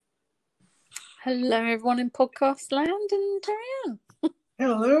Hello, everyone in podcast land and Tarianne.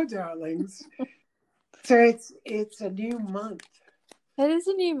 Hello, darlings. So it's a new month. It is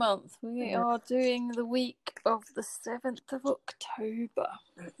a new month. We are doing the week of the 7th of October.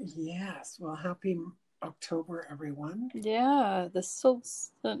 Yes. Well, happy October, everyone. Yeah, the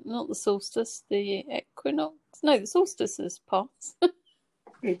solstice, not the solstice, the equinox. No, the solstice has passed.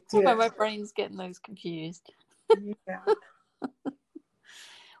 It did. My brain's getting those confused. Yeah.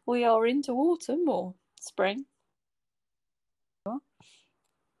 We are into autumn or spring.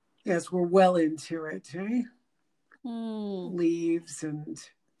 Yes, we're well into it, eh? Mm. Leaves and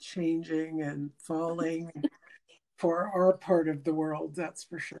changing and falling for our part of the world, that's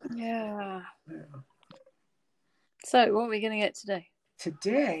for sure. Yeah. Yeah. So, what are we going to get today?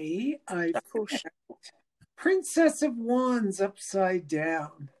 Today, I found Princess of Wands upside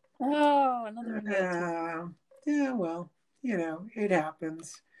down. Oh, another inverted. Yeah, well, it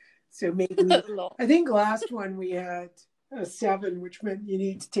happens. So maybe, I think last one we had a 7, which meant you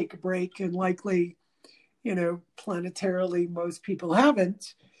need to take a break, and likely, planetarily, most people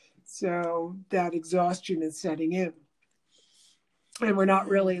haven't. So that exhaustion is setting in. And we're not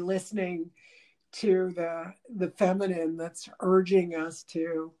really listening to the feminine that's urging us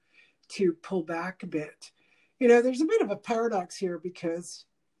to pull back a bit. There's a bit of a paradox here because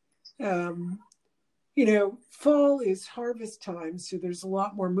fall is harvest time, so there's a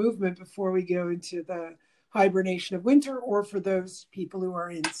lot more movement before we go into the hibernation of winter, or for those people who are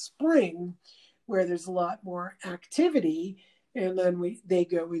in spring, where there's a lot more activity, and then they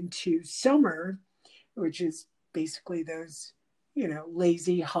go into summer, which is basically those,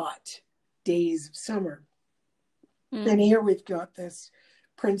 lazy, hot days of summer. And here we've got this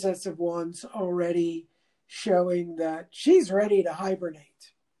Princess of Wands already showing that she's ready to hibernate.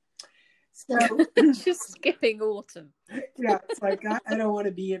 So she's skipping autumn. Yeah, it's like I don't want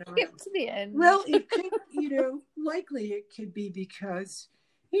to be in skip to the end. Well, it could, likely it could be because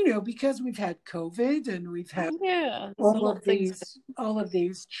we've had COVID and we've had all of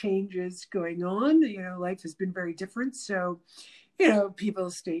these changes going on. Life has been very different. So, people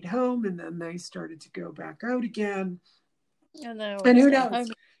stayed home and then they started to go back out again. And who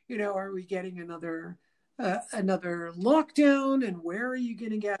knows? Are we getting another lockdown? And where are you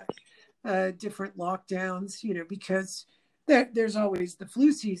going to get different lockdowns, because there's always the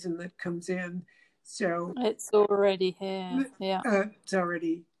flu season that comes in. So it's already here. Yeah. It's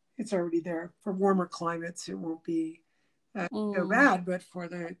already there. For warmer climates, it won't be so bad, but for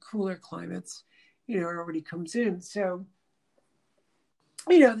the cooler climates, it already comes in. So,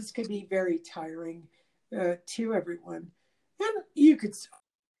 this could be very tiring to everyone. And you could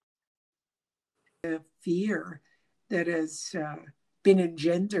fear that has been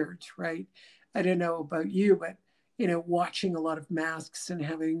engendered, right? I don't know about you, but watching a lot of masks and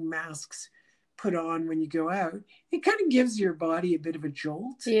having masks put on when you go out, it kind of gives your body a bit of a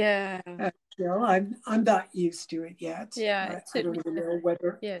jolt. Yeah. I'm not used to it yet. Yeah, I don't even know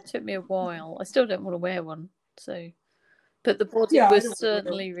whether. Yeah, it took me a while. I still don't want to wear one, so. But the body was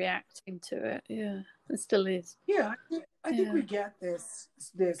certainly reacting to it. Yeah, it still is. Yeah, I think we get this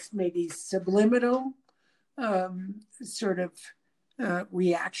maybe subliminal sort of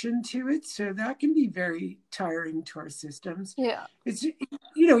reaction to it, so that can be very tiring to our systems. Yeah, it's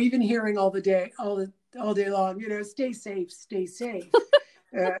even hearing all day long, stay safe.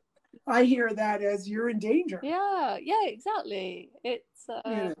 I hear that as you're in danger. Yeah, exactly. It's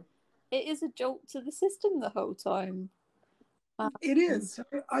it is a jolt to the system the whole time. It is.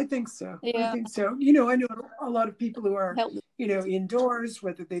 I think so. Yeah. I think so. I know a lot of people who are, indoors,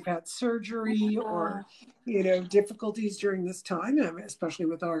 whether they've had surgery or, difficulties during this time, especially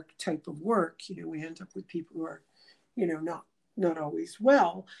with our type of work. We end up with people who are, not always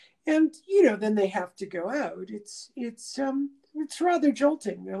well. And, then they have to go out. It's rather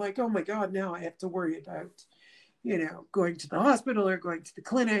jolting. They're like, oh my God, now I have to worry about, going to the hospital or going to the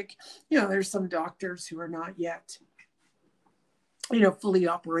clinic. There's some doctors who are not yet fully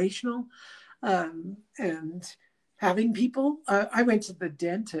operational, and having people. I went to the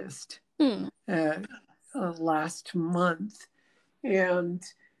dentist last month, and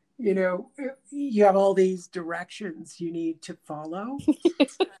you have all these directions you need to follow.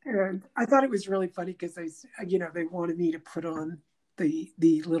 And I thought it was really funny because they wanted me to put on the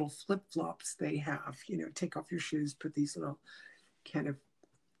little flip-flops they have, take off your shoes, put these little kind of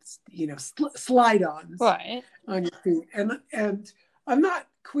slide-ons on your feet. And I'm not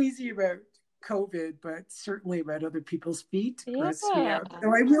queasy about COVID, but certainly about other people's feet. Yeah. So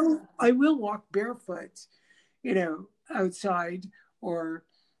I will walk barefoot, outside, or,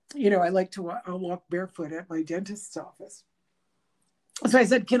 I like to I'll walk barefoot at my dentist's office. So I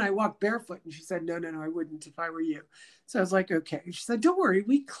said, can I walk barefoot? And she said, no, I wouldn't if I were you. So I was like, okay. She said, don't worry,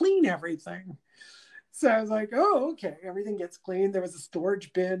 we clean everything. So I was like, oh, okay. Everything gets cleaned. There was a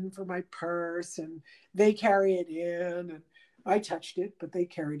storage bin for my purse and they carry it in. And I touched it, but they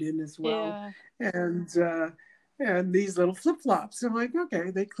carried it in as well. Yeah. And these little flip-flops. I'm like,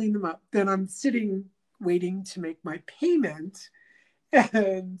 okay, they clean them up. Then I'm sitting waiting to make my payment.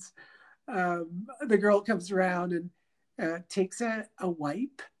 And the girl comes around and takes a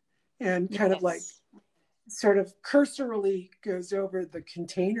wipe and kind of like sort of cursorily goes over the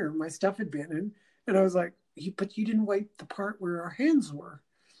container my stuff had been in. And I was like, but you didn't wipe the part where our hands were.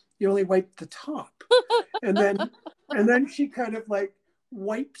 You only wiped the top. and then she kind of like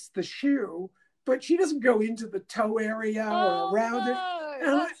wipes the shoe, but she doesn't go into the toe area or around it.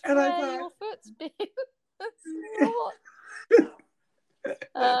 And I thought, your foot's been.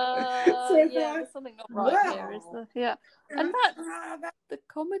 There's something not right here, is there? Yeah. And that's the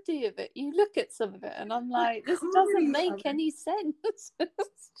comedy of it. You look at some of it and I'm like, this doesn't make any sense.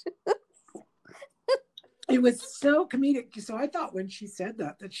 It was so comedic. So I thought when she said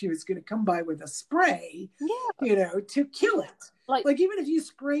that she was going to come by with a spray, to kill it. Like even if you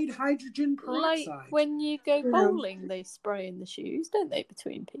sprayed hydrogen peroxide. Like when you go bowling, they spray in the shoes, don't they,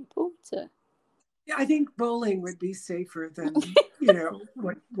 between people? I think bowling would be safer than,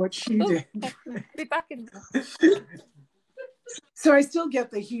 what she did. Be back in. So I still get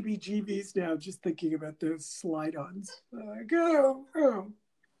the heebie-jeebies now just thinking about those slide-ons. Like, oh.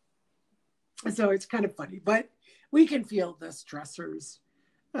 So it's kind of funny, but we can feel the stressors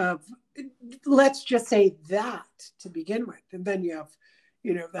of, let's just say that to begin with. And then you have,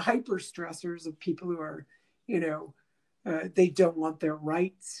 the hyper stressors of people who are, they don't want their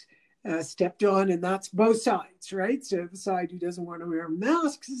rights stepped on, and that's both sides, right? So the side who doesn't want to wear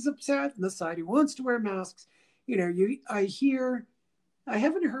masks is upset, and the side who wants to wear masks, I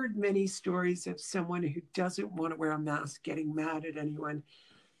haven't heard many stories of someone who doesn't want to wear a mask getting mad at anyone.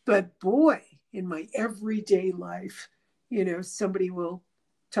 But boy, in my everyday life, somebody will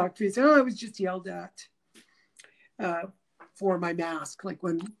talk to me and say, I was just yelled at for my mask. Like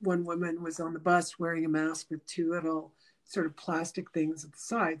when one woman was on the bus wearing a mask with two little sort of plastic things at the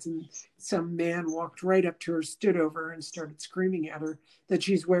sides, and some man walked right up to her, stood over her, and started screaming at her that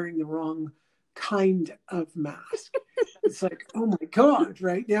she's wearing the wrong kind of mask. It's like, oh my God,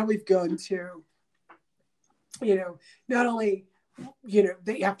 right? Now we've gone to, not only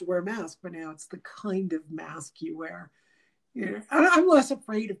they have to wear a mask, but now it's the kind of mask you wear. I'm less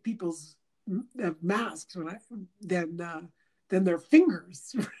afraid of people's masks than their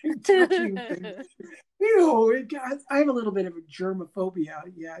fingers touching things. I have a little bit of a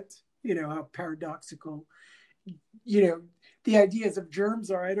germophobia yet. How paradoxical. The ideas of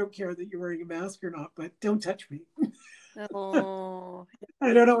germs are. I don't care that you're wearing a mask or not, but don't touch me. Oh,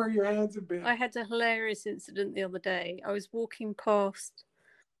 I don't know where your hands have been. I had a hilarious incident the other day. I was walking past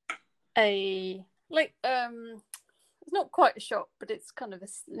it's not quite a shop, but it's kind of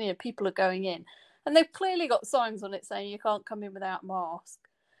people are going in, and they've clearly got signs on it saying you can't come in without a mask.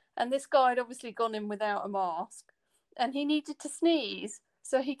 And this guy had obviously gone in without a mask, and he needed to sneeze,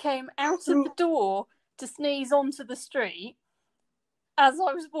 so he came out of the door to sneeze onto the street as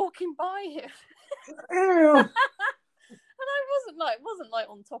I was walking by him. And I wasn't like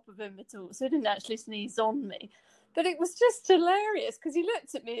on top of him at all, so he didn't actually sneeze on me. But it was just hilarious because he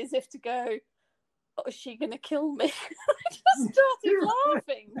looked at me as if to go, oh, is she going to kill me? I just started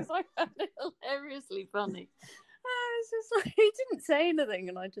laughing because I found it hilariously funny. I was just like, he didn't say anything,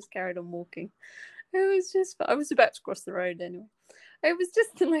 and I just carried on walking. It was just, I was about to cross the road anyway. It was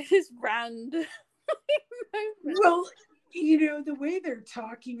just like this random moment. Well, the way they're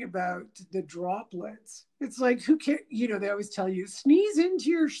talking about the droplets, it's like, who cares? They always tell you, sneeze into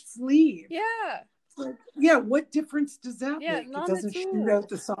your sleeve. Yeah. Like, what difference does that make? It doesn't shoot out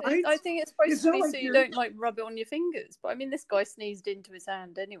the sides. I think it's supposed to be so you don't rub it on your fingers. But I mean, this guy sneezed into his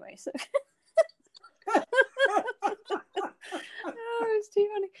hand anyway, so. Oh, it's too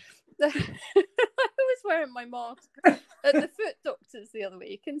funny. I was wearing my mask at the foot doctor's the other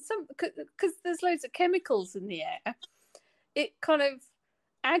week, and because there's loads of chemicals in the air, it kind of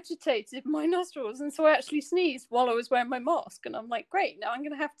agitated my nostrils, and so I actually sneezed while I was wearing my mask. And I'm like, great, now I'm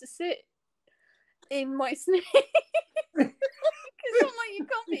going to have to sit in my sneeze. Because I'm like, you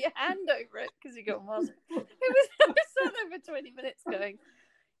can't put your hand over it because you got a mask. I was sat there for 20 minutes going,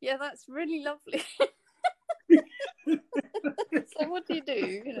 yeah, that's really lovely. So what do you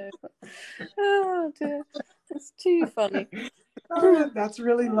do? Oh dear, it's too funny. Oh, that's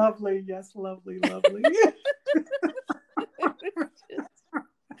really lovely. Yes, lovely.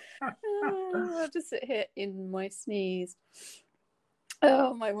 I'll just sit here in my sneeze.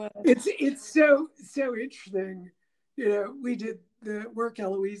 Oh my word. It's so interesting. You know, we did the work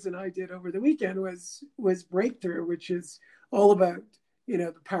Eloise and I did over the weekend was Breakthrough, which is all about, you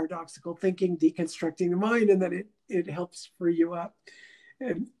know, the paradoxical thinking, deconstructing the mind, and then it helps free you up.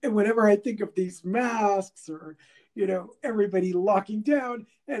 And whenever I think of these masks or, you know, everybody locking down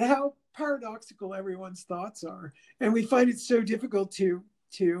and how paradoxical everyone's thoughts are, and we find it so difficult to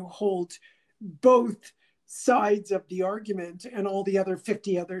hold both sides of the argument and all the other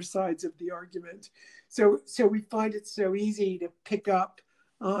 50 other sides of the argument. So we find it so easy to pick up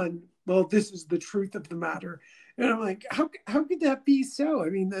on, well, this is the truth of the matter. And I'm like, how could that be so? I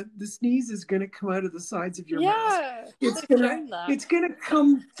mean, the sneeze is going to come out of the sides of your mask. It's gonna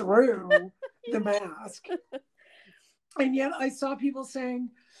come through the mask. And yet I saw people saying,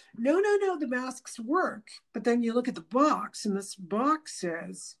 no, the masks work. But then you look at the box, and this box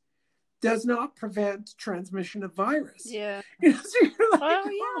says, does not prevent transmission of virus. Yeah. You know, so you're like,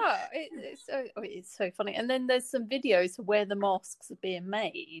 yeah. It's so funny. And then there's some videos of where the masks are being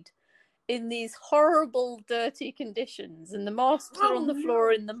made in these horrible, dirty conditions, and the masks are on the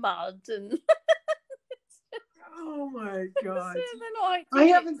floor in the mud, and oh my god! I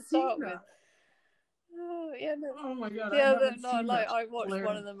haven't seen that. Oh yeah, no. Oh my god! Yeah, I watched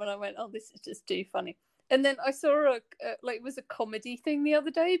one of them and I went, "Oh, this is just too funny." And then I saw it was a comedy thing the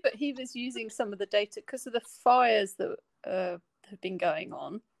other day, but he was using some of the data because of the fires that have been going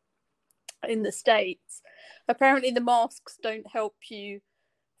on in the States. Apparently, the masks don't help you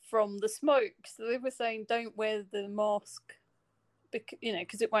from the smoke, so they were saying don't wear the mask,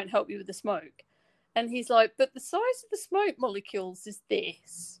 because it won't help you with the smoke. And he's like, but the size of the smoke molecules is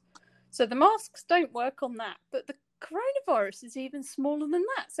this, so the masks don't work on that. But the coronavirus is even smaller than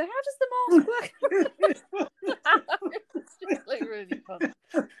that. So how does the mask work? It's just like really fun.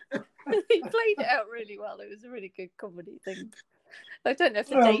 He played it out really well. It was a really good comedy thing. I don't know if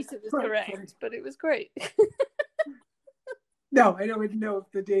the data was correct, but it was great. No, I don't know if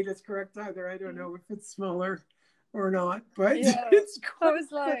the data is correct either. I don't know if it's smaller or not, but yeah, it's I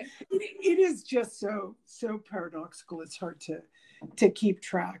was like, it is just so paradoxical. It's hard to keep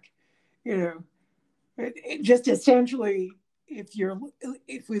track. You know, it just essentially,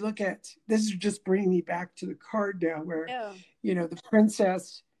 if we look at this, is just bringing me back to the card now, where you know, the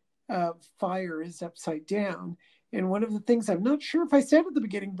princess of fire is upside down, and one of the things, I'm not sure if I said at the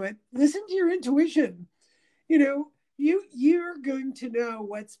beginning, but listen to your intuition. You know, you're going to know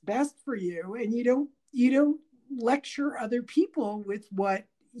what's best for you, and you don't lecture other people with what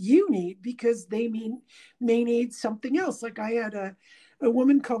you need, because they may need something else. Like I had a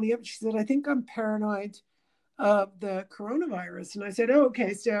woman call me up. She said, I think I'm paranoid of the coronavirus. And I said, oh,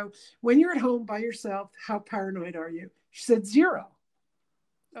 okay. So when you're at home by yourself, how paranoid are you? She said 0.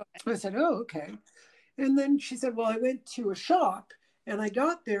 Okay. I said, oh, okay. And then she said, well, I went to a shop and I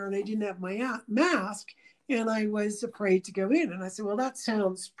got there and I didn't have my mask and I was afraid to go in. And I said, well, that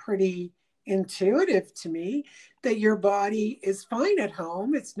sounds pretty intuitive to me, that your body is fine at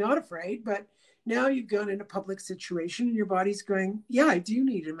home. It's not afraid, but now you've gone in a public situation and your body's going, yeah, I do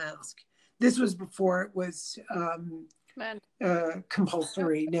need a mask. This was before it was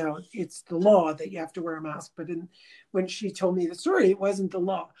compulsory. Now it's the law that you have to wear a mask. But when she told me the story, it wasn't the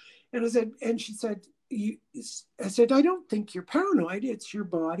law. And she said, I said, I don't think you're paranoid. It's your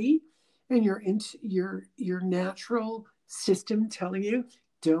body and your natural system telling you,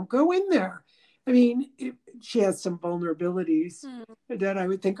 don't go in there. I mean, she has some vulnerabilities that I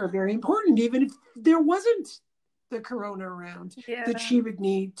would think are very important, even if there wasn't the corona around, that she would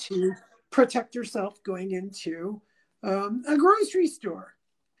need to protect herself going into a grocery store.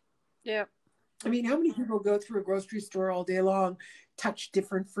 Yeah. I mean, how many people go through a grocery store all day long, touch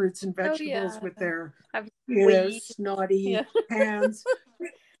different fruits and vegetables with their, snotty hands?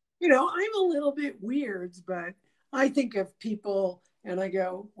 You know, I'm a little bit weird, but I think of people and I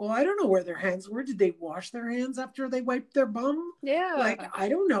go, well, I don't know where their hands were. Did they wash their hands after they wiped their bum? Yeah. Like, I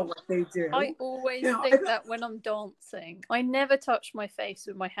don't know what they do. I always think that when I'm dancing. I never touch my face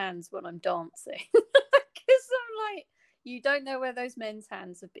with my hands when I'm dancing. Because I'm like, you don't know where those men's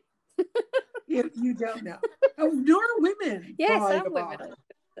hands have been. You don't know. Oh, nor women. Yes, and women.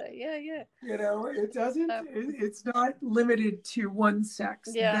 Yeah. You know, it doesn't, it's not limited to one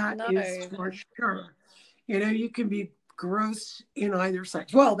sex. Yeah, that is for sure. You know, you can be gross in either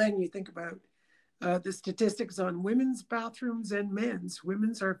sex. Well, then you think about the statistics on women's bathrooms and men's.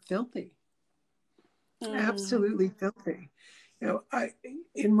 Women's are filthy. Absolutely filthy. You know,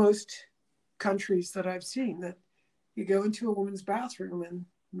 in most countries that I've seen, that you go into a woman's bathroom and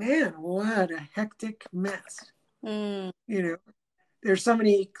man, what a hectic mess. You know, there's so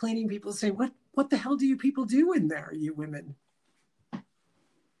many cleaning people say, what the hell do you people do in there, you women?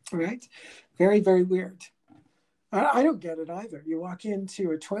 right? Very, very weird. I don't get it either. You walk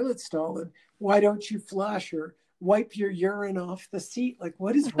into a toilet stall and why don't you flush or wipe your urine off the seat? Like,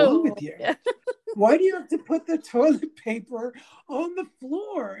 what is wrong with you? Yeah. Why do you have to put the toilet paper on the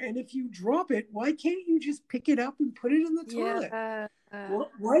floor? And if you drop it, why can't you just pick it up and put it in the toilet? Yeah.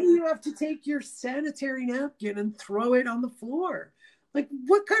 Why do you have to take your sanitary napkin and throw it on the floor? Like,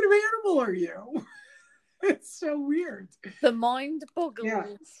 what kind of animal are you? It's so weird. The mind Yeah.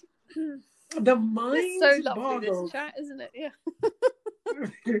 boggles. The mind It's so lovely, boggles. this chat, isn't it? Yeah.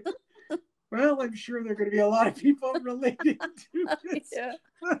 Well, I'm sure there are going to be a lot of people relating to this. Yeah.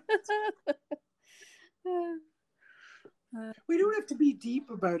 We don't have to be deep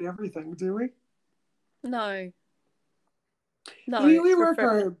about everything, do we? No. No. We work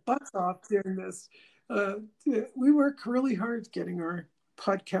our butts off doing this. We work really hard getting our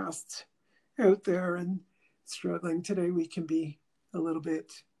podcasts out there, and struggling today. We can be a little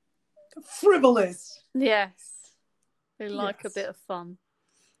bit frivolous. Yes. We like Yes. a bit of fun.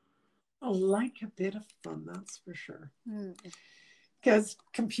 I like a bit of fun, that's for sure. Mm. Because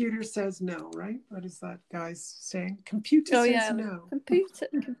computer says no, right? What is that guy's saying? Computer says no.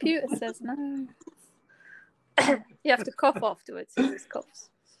 Computer says no. You have to cough afterwards. He always coughs.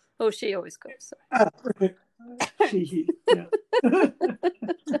 Oh, she always coughs. He, yeah.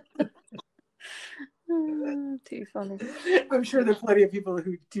 Too funny. I'm sure there are plenty of people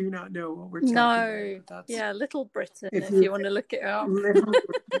who do not know what we're talking about. But Yeah, Little Britain, if you you want to look it up.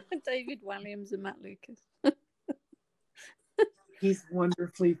 David Walliams and Matt Lucas. He's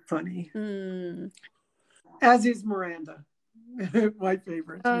wonderfully funny. Mm. As is Miranda. My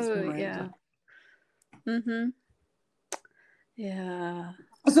favorite is Miranda. Yeah. Mm-hmm. Yeah.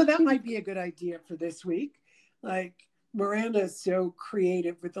 So that might be a good idea for this week. Like, Miranda is so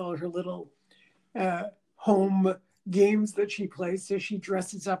creative with all her little home games that she plays. So she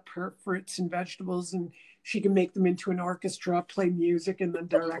dresses up her fruits and vegetables and she can make them into an orchestra, play music, and then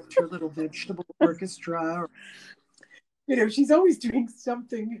direct her little vegetable orchestra. You know, she's always doing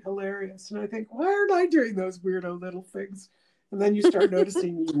something hilarious. And I think, why aren't I doing those weirdo little things? And then you start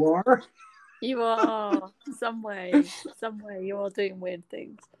noticing you are. You are. Some way you are doing weird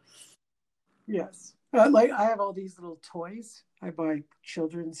things. Yes. Like, I have all these little toys. I buy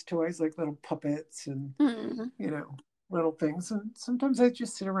children's toys, like little puppets and, you know, little things. And sometimes I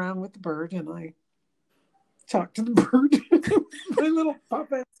just sit around with the bird and I talk to the bird. My little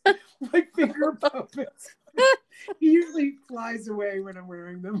puppets, my finger puppets. He usually flies away when I'm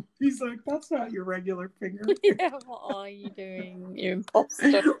wearing them. He's like, that's not your regular finger. Yeah, what are you doing, you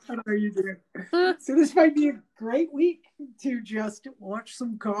imposter? What are you doing? So this might be a great week to just watch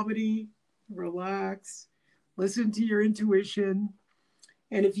some comedy, relax, listen to your intuition.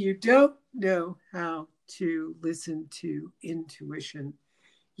 And if you don't know how to listen to intuition,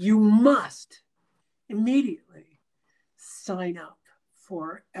 you must immediately sign up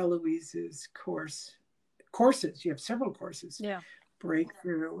for Eloise's courses. You have several courses. Yeah.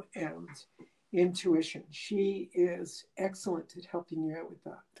 Breakthrough and Intuition. She is excellent at helping you out with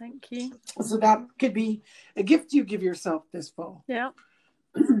that. Thank you. So that could be a gift you give yourself this fall. Yeah.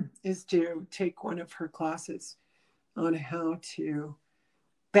 Is to take one of her classes on how to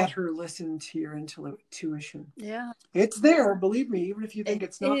better listen to your intuition. Yeah. It's there, believe me, even if you think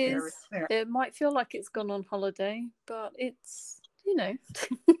it's not there, it's there. It might feel like it's gone on holiday, but it's, you know,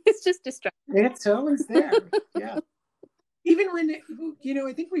 it's just distracting. It's always there. Yeah. Even when, you know,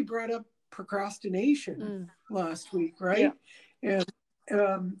 I think we brought up procrastination last week, right? Yeah.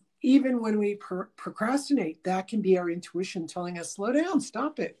 And even when we procrastinate, that can be our intuition telling us, slow down,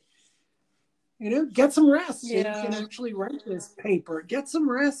 stop it. You know, get some rest so you can actually write this paper. Get some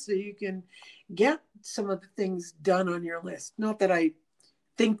rest so you can get some of the things done on your list. Not that I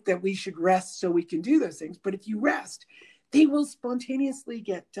think that we should rest so we can do those things, but if you rest, they will spontaneously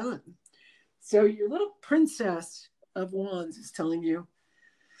get done. So your little princess of wands is telling you,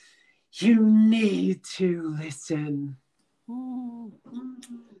 you need to listen.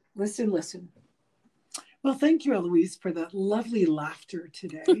 Listen. Well, thank you, Eloise, for that lovely laughter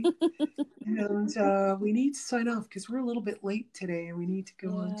today. And we need to sign off because we're a little bit late today and we need to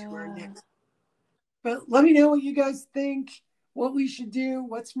go on to our next. But let me know what you guys think, what we should do,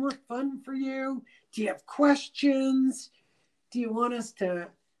 what's more fun for you. Do you have questions? Do you want us to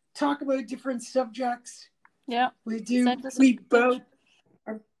talk about different subjects? Yeah. We do. We both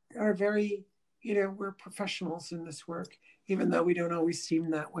are very, you know, we're professionals in this work, even though we don't always seem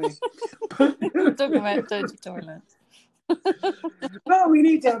that way. Talk about dirty toilets. Well, we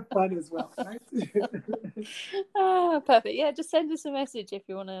need to have fun as well, right? Perfect. Yeah, just send us a message if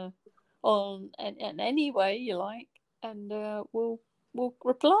you want to, in any way you like, and we'll will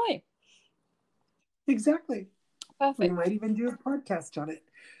reply. Exactly. We Perfect. might even do a podcast on it.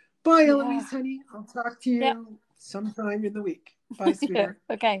 Bye, Yeah. Eloise, honey. I'll talk to you sometime in the week. Bye, sweetheart.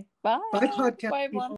 Okay. Bye. Bye, podcast Bye, people. everyone.